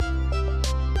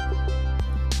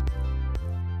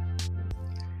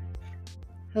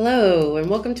Hello, and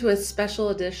welcome to a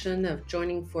special edition of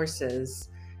Joining Forces,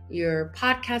 your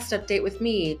podcast update with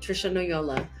me, Trisha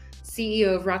Noyola,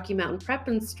 CEO of Rocky Mountain Prep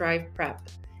and Strive Prep.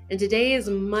 And today is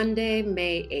Monday,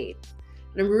 May 8th.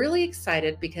 And I'm really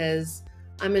excited because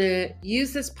I'm going to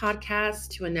use this podcast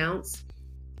to announce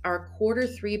our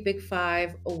Q3 Big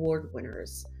Five award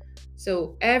winners.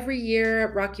 So every year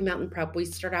at Rocky Mountain Prep, we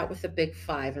start out with the Big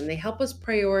Five, and they help us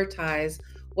prioritize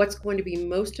what's going to be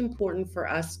most important for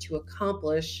us to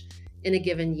accomplish in a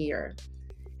given year.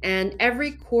 And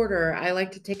every quarter, I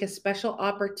like to take a special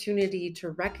opportunity to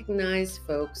recognize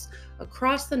folks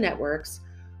across the networks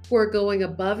who are going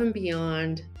above and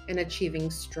beyond and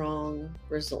achieving strong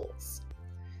results.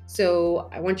 So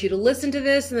I want you to listen to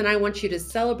this, and then I want you to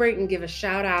celebrate and give a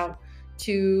shout out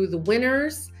to the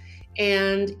winners.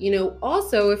 And,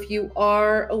 also if you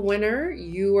are a winner,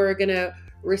 you are going to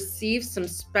receive some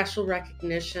special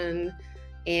recognition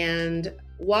and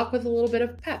walk with a little bit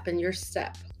of pep in your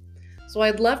step. So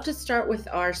I'd love to start with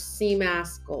our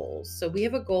CMAS goals. So we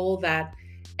have a goal that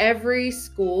every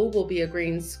school will be a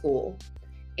green school.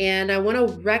 And I want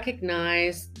to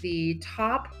recognize the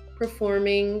top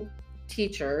performing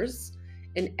teachers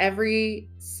in every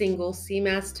single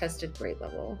CMAS tested grade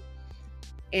level.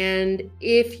 And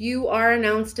if you are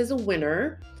announced as a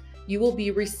winner, you will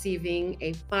be receiving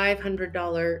a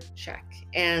 $500 check.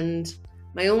 And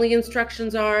my only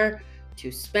instructions are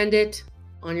to spend it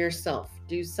on yourself.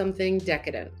 Do something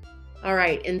decadent. All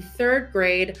right, in third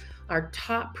grade, our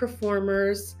top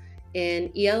performers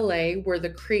in ELA were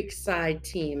the Creekside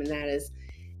team, and that is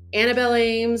Annabelle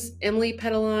Ames, Emily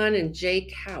Petalon, and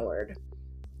Jake Howard.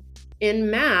 In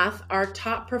math, our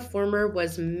top performer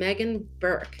was Megan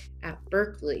Burke at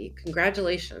Berkeley.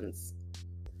 Congratulations.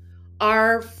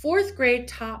 Our fourth grade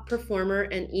top performer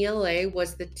in ELA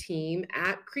was the team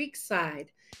at Creekside,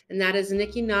 and that is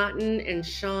Nikki Naughton and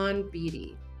Sean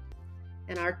Beatty.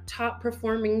 And our top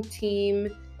performing team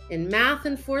in math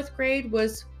in fourth grade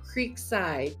was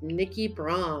Creekside, Nikki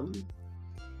Brom.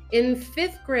 In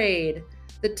fifth grade,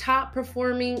 the top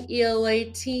performing ELA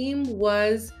team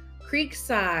was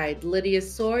Creekside, Lydia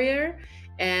Sawyer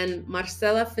and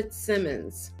Marcella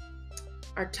Fitzsimmons.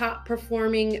 Our top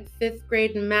performing fifth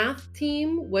grade math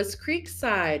team was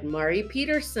Creekside, Mari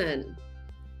Peterson.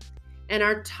 And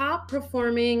our top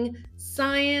performing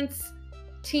science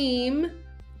team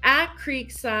at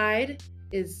Creekside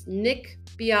is Nick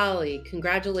Bialy.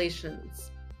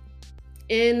 Congratulations.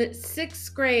 In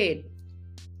sixth grade,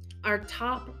 our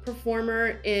top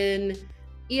performer in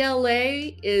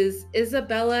ELA is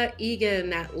Isabella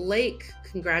Egan at Lake.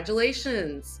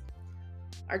 Congratulations.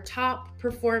 Our top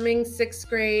performing sixth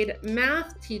grade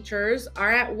math teachers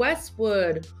are at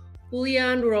Westwood,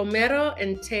 Julian Romero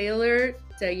and Taylor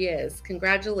Diaz.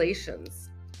 Congratulations.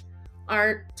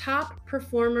 Our top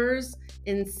performers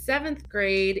in seventh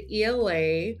grade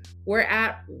ELA were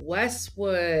at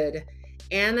Westwood,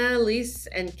 Anna Lise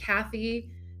and Kathy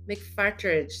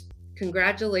McFartridge.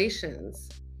 Congratulations.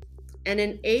 And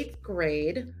in eighth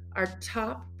grade, our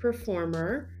top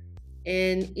performer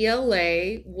in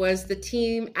ELA was the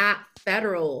team at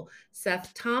Federal,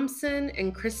 Seth Thompson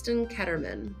and Kristen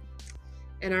Ketterman.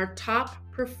 And our top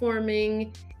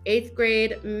performing eighth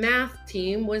grade math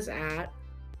team was at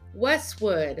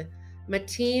Westwood,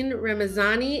 Mateen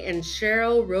Ramazani and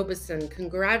Cheryl Robeson.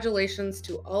 Congratulations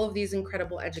to all of these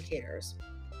incredible educators.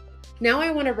 Now I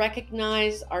want to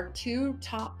recognize our two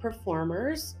top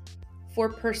performers for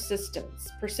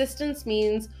persistence. Persistence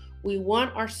means we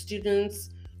want our students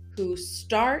who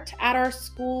start at our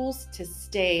schools to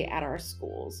stay at our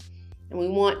schools. And we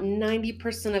want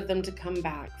 90% of them to come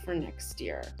back for next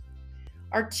year.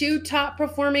 Our two top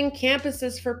performing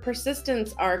campuses for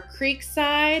persistence are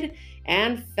Creekside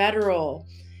and Federal.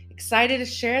 Excited to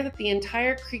share that the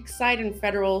entire Creekside and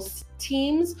Federal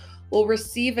teams will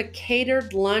receive a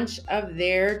catered lunch of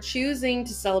their choosing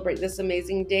to celebrate this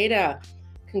amazing data.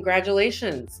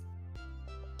 Congratulations.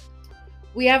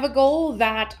 We have a goal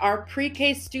that our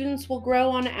pre-K students will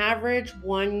grow on average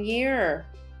 1 year.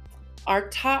 Our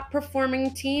top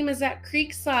performing team is at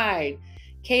Creekside,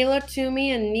 Kayla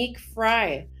Toomey and Neek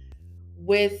Fry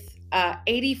with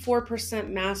 84%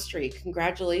 mastery.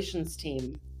 Congratulations,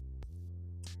 team.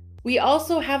 We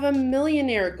also have a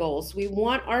millionaire goal. So we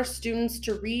want our students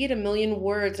to read 1 million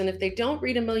words. And if they don't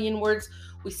read 1 million words,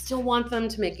 we still want them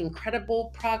to make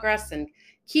incredible progress and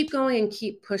keep going and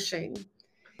keep pushing.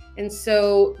 And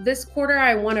so this quarter,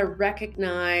 I want to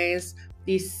recognize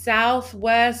the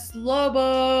Southwest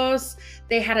Lobos.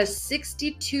 They had a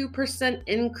 62%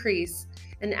 increase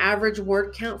in average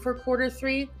word count for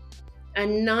Q3, a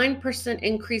 9%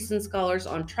 increase in scholars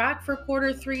on track for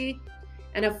Q3,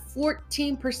 and a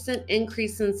 14%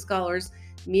 increase in scholars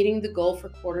meeting the goal for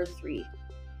quarter 3.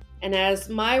 And as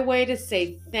my way to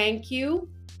say thank you,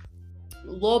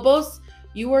 Lobos,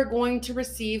 you are going to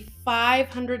receive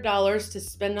 $500 to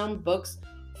spend on books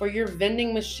for your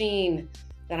vending machine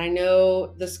that I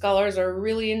know the scholars are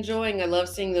really enjoying. I love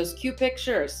seeing those cute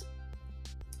pictures.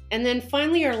 And then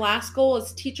finally, our last goal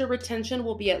is teacher retention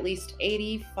will be at least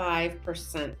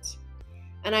 85%.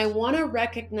 And I want to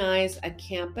recognize a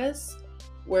campus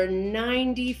where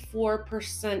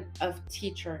 94% of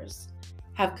teachers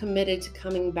have committed to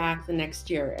coming back the next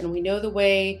year. And we know the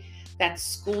way that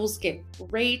schools get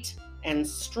great and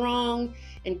strong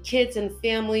and kids and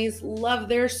families love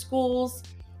their schools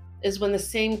is when the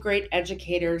same great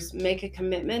educators make a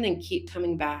commitment and keep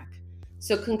coming back.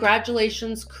 So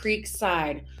congratulations,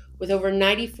 Creekside, with over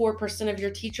 94% of your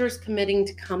teachers committing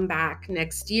to come back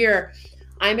next year.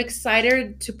 I'm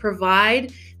excited to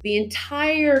provide the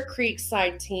entire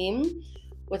Creekside team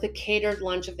with a catered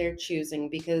lunch of their choosing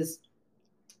because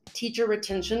teacher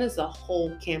retention is a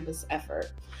whole campus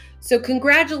effort. So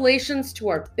congratulations to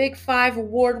our Big 5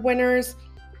 award winners.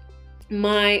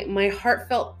 My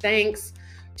heartfelt thanks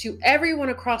to everyone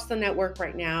across the network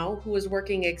right now who is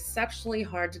working exceptionally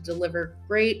hard to deliver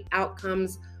great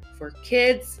outcomes for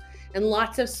kids, and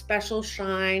lots of special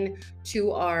shine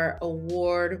to our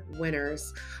award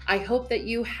winners. I hope that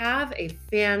you have a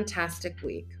fantastic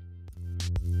week.